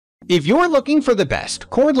If you're looking for the best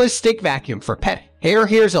cordless stick vacuum for pet hair,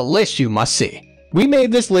 here's a list you must see. We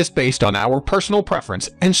made this list based on our personal preference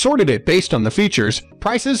and sorted it based on the features,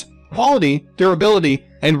 prices, quality, durability,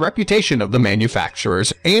 and reputation of the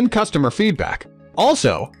manufacturers and customer feedback.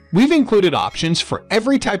 Also, we've included options for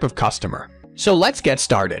every type of customer. So let's get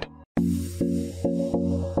started.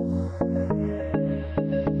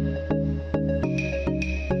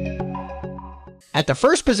 At the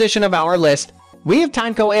first position of our list, we have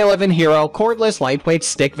Tineco A11 Hero Cordless Lightweight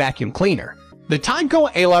Stick Vacuum Cleaner. The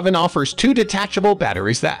Tineco A11 offers two detachable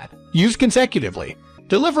batteries that, used consecutively,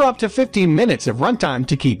 deliver up to 15 minutes of runtime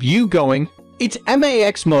to keep you going. Its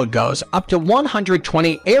MAX mode goes up to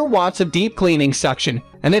 120 air watts of deep cleaning suction,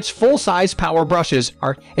 and its full-size power brushes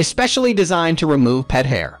are especially designed to remove pet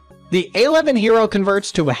hair. The A11 Hero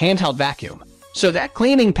converts to a handheld vacuum, so that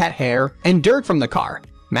cleaning pet hair and dirt from the car,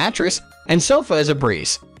 mattress, and sofa is a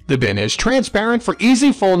breeze. The bin is transparent for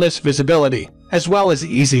easy fullness visibility, as well as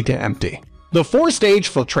easy to empty. The 4-stage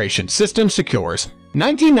filtration system secures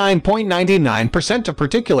 99.99% of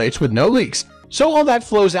particulates with no leaks, so all that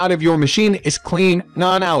flows out of your machine is clean,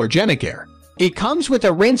 non-allergenic air. It comes with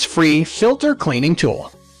a rinse-free filter cleaning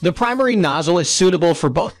tool. The primary nozzle is suitable for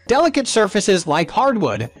both delicate surfaces like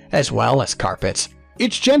hardwood as well as carpets.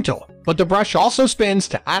 It's gentle, but the brush also spins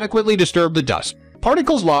to adequately disturb the dust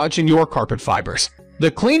particles lodged in your carpet fibers. The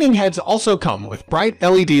cleaning heads also come with bright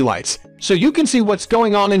LED lights, so you can see what's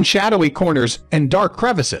going on in shadowy corners and dark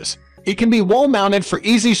crevices. It can be wall-mounted for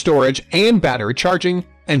easy storage and battery charging,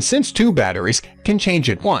 and since 2 batteries can change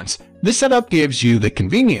at once, this setup gives you the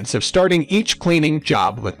convenience of starting each cleaning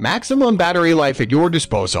job with maximum battery life at your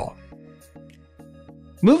disposal.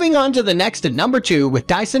 Moving on to the next at number 2 with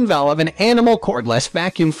Dyson Velvet Animal Cordless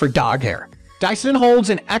Vacuum for Dog Hair. Dyson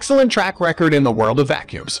holds an excellent track record in the world of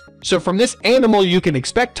vacuums, so from this animal you can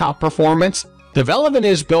expect top performance. The Velvet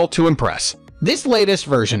is built to impress. This latest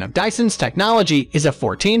version of Dyson's technology is a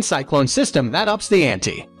 14-cyclone system that ups the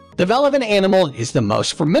ante. The Velvet Animal is the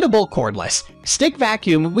most formidable cordless stick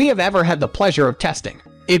vacuum we have ever had the pleasure of testing.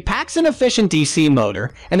 It packs an efficient DC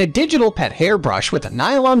motor and a digital pet hair brush with a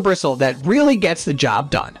nylon bristle that really gets the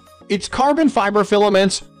job done. Its carbon fiber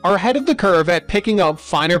filaments are ahead of the curve at picking up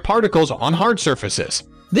finer particles on hard surfaces.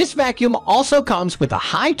 This vacuum also comes with a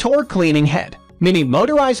high-torque cleaning head, mini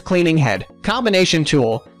motorized cleaning head, combination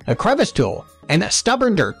tool, a crevice tool, and a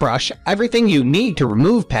stubborn dirt brush, everything you need to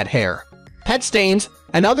remove pet hair, pet stains,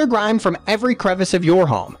 and other grime from every crevice of your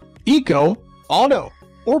home. Eco, Auto,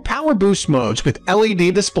 or Power Boost modes with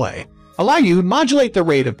LED display allow you to modulate the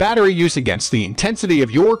rate of battery use against the intensity of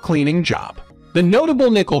your cleaning job. The notable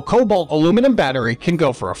nickel-cobalt aluminum battery can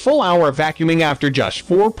go for a full hour of vacuuming after just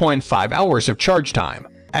 4.5 hours of charge time.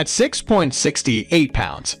 At 6.68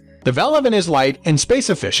 pounds, the Velvet is light and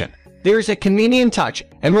space-efficient. There is a convenient touch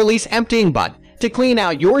and release emptying button to clean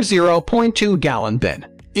out your 0.2-gallon bin.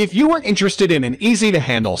 If you are interested in an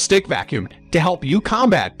easy-to-handle stick vacuum to help you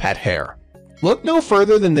combat pet hair, look no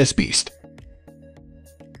further than this beast.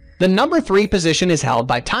 The number 3 position is held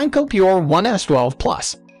by Tineco Pure 1 S12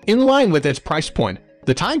 Plus. In line with its price point,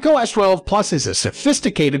 the Tineco S12 Plus is a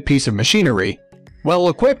sophisticated piece of machinery, well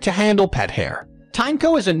equipped to handle pet hair.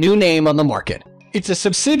 Tineco is a new name on the market. It's a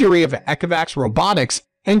subsidiary of Ecovacs Robotics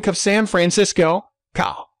and of San Francisco,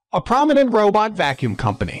 Cal, a prominent robot vacuum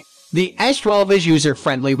company. The S12 is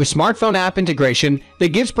user-friendly with smartphone app integration that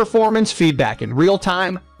gives performance feedback in real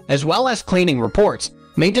time, as well as cleaning reports,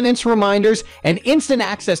 maintenance reminders, and instant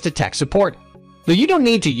access to tech support. Though you don't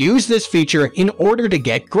need to use this feature in order to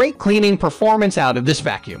get great cleaning performance out of this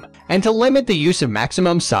vacuum, and to limit the use of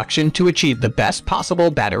maximum suction to achieve the best possible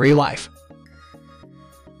battery life.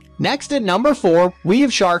 Next at number 4, we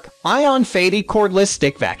have Shark Ionflex Cordless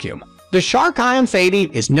Stick Vacuum. The Shark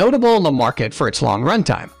Ionflex is notable in the market for its long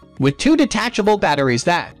runtime, with 2 detachable batteries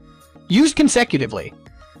that, used consecutively,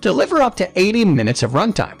 deliver up to 80 minutes of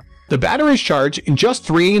runtime. The batteries charge in just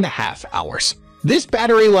 3.5 hours. This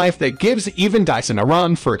battery life that gives even Dyson a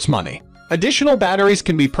run for its money. Additional batteries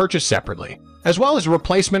can be purchased separately, as well as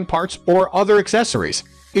replacement parts or other accessories.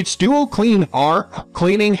 Its Duoclean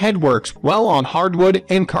cleaning head works well on hardwood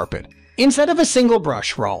and carpet. Instead of a single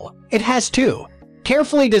brush roll, it has 2,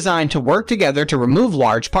 carefully designed to work together to remove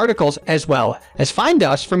large particles as well as fine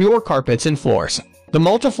dust from your carpets and floors. The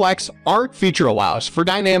Multiflex Art feature allows for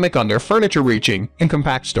dynamic under furniture reaching and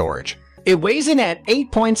compact storage. It weighs in at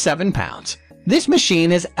 8.7 pounds. This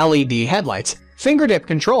machine has LED headlights, fingertip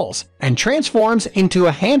controls, and transforms into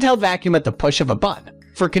a handheld vacuum at the push of a button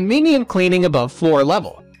for convenient cleaning above floor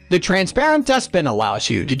level. The transparent dustbin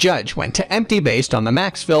allows you to judge when to empty based on the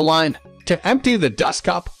max fill line. To empty the dust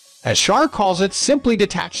cup, as Shark calls it, simply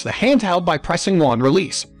detach the handheld by pressing one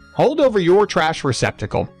release. hold over your trash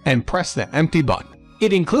receptacle and press the empty button.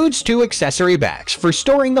 It includes 2 accessory bags for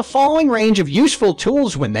storing the following range of useful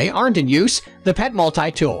tools when they aren't in use: the pet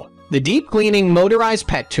multi-tool, the deep cleaning motorized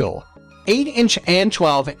pet tool, 8-inch and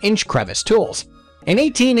 12-inch crevice tools, an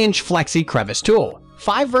 18-inch flexi crevice tool,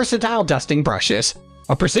 5 versatile dusting brushes,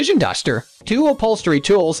 a precision duster, 2 upholstery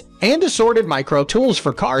tools, and assorted micro tools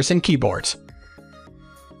for cars and keyboards.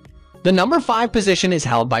 The number 5 position is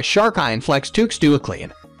held by Shark Ionflex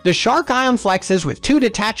Duoclean. The Shark Ionflex is with 2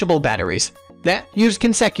 detachable batteries that, used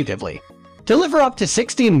consecutively, deliver up to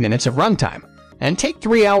 16 minutes of runtime and take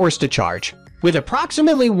 3 hours to charge. With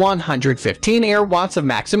approximately 115 air watts of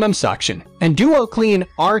maximum suction and Duoclean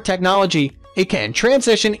R technology, it can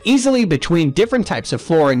transition easily between different types of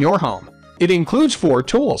floor in your home. It includes 4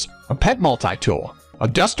 tools: a pet multi-tool, a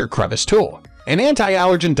duster crevice tool, an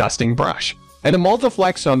anti-allergen dusting brush, and a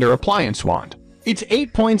multi-flex under appliance wand. It's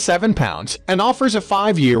 8.7 pounds and offers a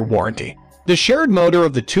 5-year warranty. The shared motor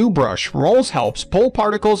of the 2 brush rolls helps pull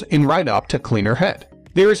particles in right up to cleaner head.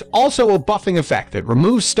 There is also a buffing effect that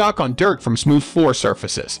removes stuck on dirt from smooth floor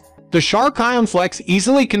surfaces. The Shark Ionflex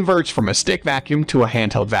easily converts from a stick vacuum to a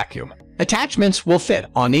handheld vacuum. Attachments will fit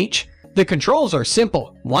on each. The controls are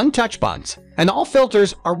simple, one-touch buttons, and all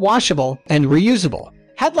filters are washable and reusable.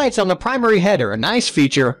 Headlights on the primary head are a nice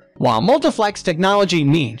feature, while multi-flex technology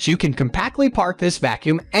means you can compactly park this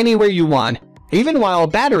vacuum anywhere you want, even while a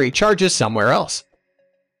battery charges somewhere else.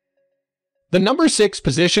 The number 6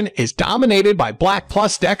 position is dominated by Black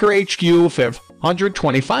Plus Decker HQ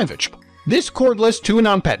 125-inch. This cordless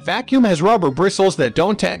 2-in-1 pet vacuum has rubber bristles that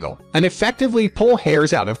don't tangle and effectively pull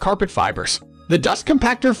hairs out of carpet fibers. The dust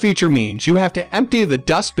compactor feature means you have to empty the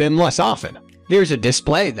dust bin less often. There's a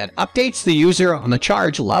display that updates the user on the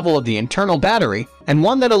charge level of the internal battery and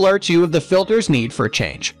one that alerts you of the filter's need for a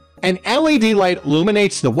change. An LED light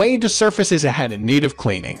illuminates the way to surfaces ahead in need of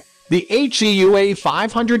cleaning. The HCUA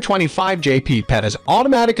 525JP pet has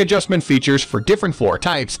automatic adjustment features for different floor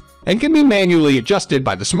types and can be manually adjusted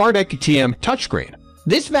by the Smart ATM touchscreen.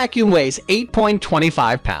 This vacuum weighs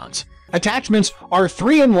 8.25 pounds. Attachments are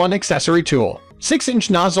 3-in-1 accessory tool, 6-inch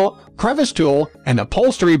nozzle, crevice tool, and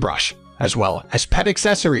upholstery brush, as well as pet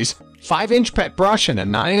accessories, 5-inch pet brush and a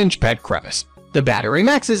 9-inch pet crevice. The battery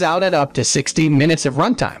maxes out at up to 60 minutes of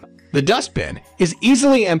runtime. The dustbin is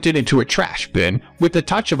easily emptied into a trash bin with the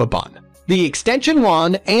touch of a button. The extension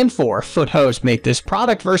wand and 4-foot hose make this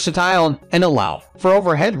product versatile and allow for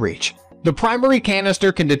overhead reach. The primary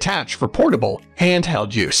canister can detach for portable,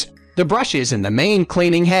 handheld use. The brushes in the main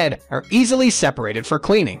cleaning head are easily separated for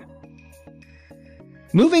cleaning.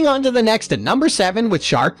 Moving on to the next at number 7 with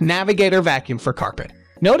Shark Navigator Vacuum for Carpet.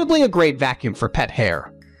 Notably a great vacuum for pet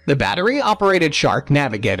hair. The battery-operated Shark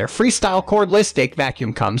Navigator Freestyle Cordless Stick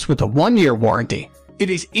Vacuum comes with a 1-year warranty. It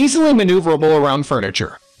is easily maneuverable around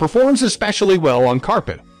furniture, performs especially well on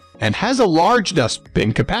carpet, and has a large dust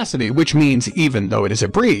bin capacity, which means even though it is a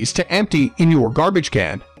breeze to empty in your garbage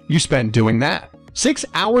can, you spend doing that. 6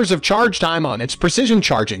 hours of charge time on its precision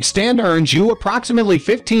charging stand earns you approximately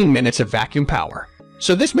 15 minutes of vacuum power.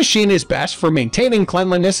 So this machine is best for maintaining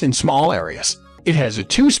cleanliness in small areas. It has a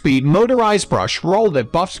 2-speed motorized brush roll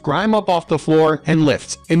that buffs grime up off the floor and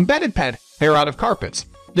lifts embedded pet hair out of carpets.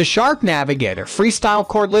 The Shark Navigator Freestyle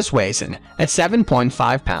Cordless weighs in at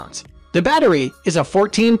 7.5 pounds. The battery is a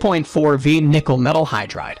 14.4V nickel metal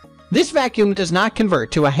hydride. This vacuum does not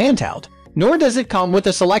convert to a handheld, nor does it come with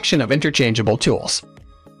a selection of interchangeable tools.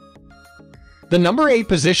 The number 8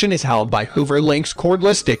 position is held by Hoover Linx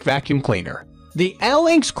Cordless Stick Vacuum Cleaner. The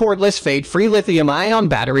Linx Cordless Fade-Free Lithium-Ion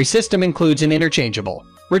battery system includes an interchangeable,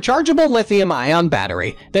 rechargeable lithium-ion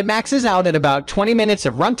battery that maxes out at about 20 minutes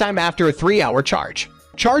of runtime after a 3-hour charge.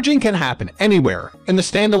 Charging can happen anywhere in the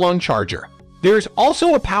standalone charger. There's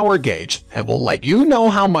also a power gauge that will let you know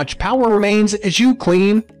how much power remains as you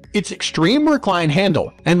clean. Its extreme recline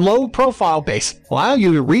handle and low-profile base allow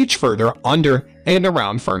you to reach further under and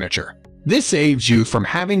around furniture. This saves you from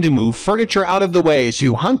having to move furniture out of the way as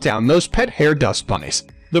you hunt down those pet hair dust bunnies.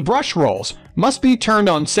 The brush rolls must be turned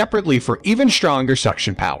on separately for even stronger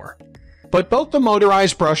suction power. But both the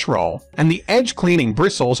motorized brush roll and the edge cleaning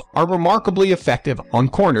bristles are remarkably effective on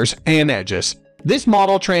corners and edges. This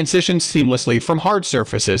model transitions seamlessly from hard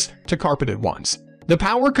surfaces to carpeted ones. The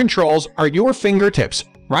power controls are at your fingertips,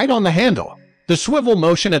 right on the handle. The swivel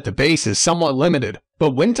motion at the base is somewhat limited,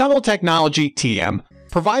 but wind tunnel technology (TM)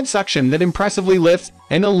 provides suction that impressively lifts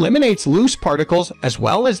and eliminates loose particles as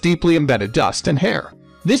well as deeply embedded dust and hair.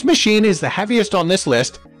 This machine is the heaviest on this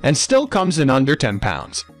list and still comes in under 10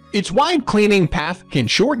 pounds. Its wide cleaning path can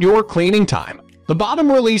shorten your cleaning time. The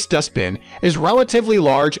bottom release dustbin is relatively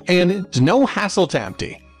large and is no hassle to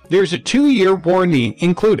empty. There's a 2-year warranty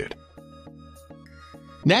included.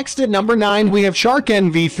 Next at number 9 we have Shark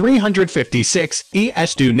NV356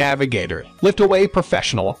 ES2 Navigator Lift-Away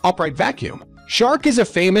Professional Upright Vacuum. Shark is a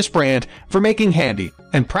famous brand for making handy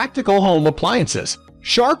and practical home appliances.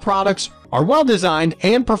 Shark products are well designed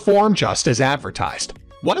and perform just as advertised.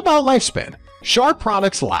 What about lifespan? Shark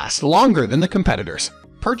products last longer than the competitors.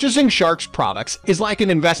 Purchasing Shark's products is like an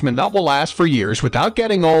investment that will last for years without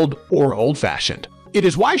getting old or old-fashioned. It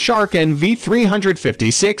is why Shark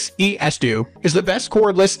NV356 ES2 is the best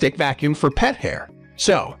cordless stick vacuum for pet hair.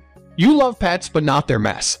 So, you love pets but not their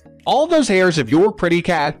mess. All those hairs of your pretty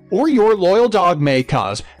cat or your loyal dog may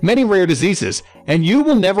cause many rare diseases, and you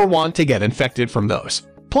will never want to get infected from those.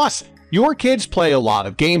 Plus, your kids play a lot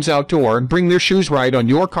of games outdoor and bring their shoes right on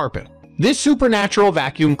your carpet. This supernatural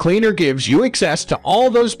vacuum cleaner gives you access to all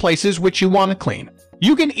those places which you want to clean.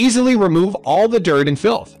 You can easily remove all the dirt and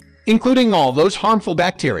filth, including all those harmful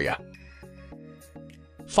bacteria.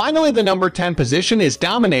 Finally, the number 10 position is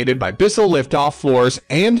dominated by Bissell lift-off floors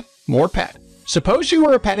and more pet. Suppose you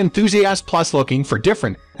are a pet enthusiast plus looking for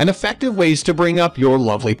different and effective ways to bring up your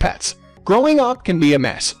lovely pets. Growing up can be a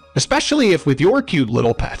mess, especially if with your cute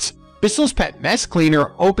little pets. Bissell's Pet Mess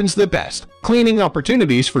Cleaner opens the best cleaning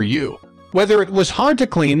opportunities for you. Whether it was hard to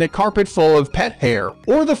clean the carpet full of pet hair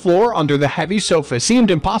or the floor under the heavy sofa seemed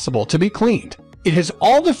impossible to be cleaned, it has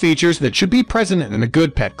all the features that should be present in a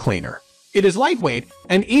good pet cleaner. It is lightweight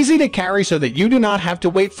and easy to carry so that you do not have to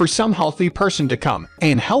wait for some healthy person to come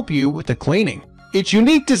and help you with the cleaning. Its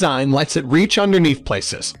unique design lets it reach underneath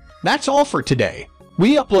places. That's all for today.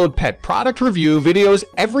 We upload pet product review videos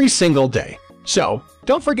every single day. So,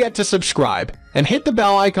 don't forget to subscribe and hit the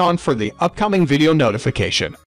bell icon for the upcoming video notification.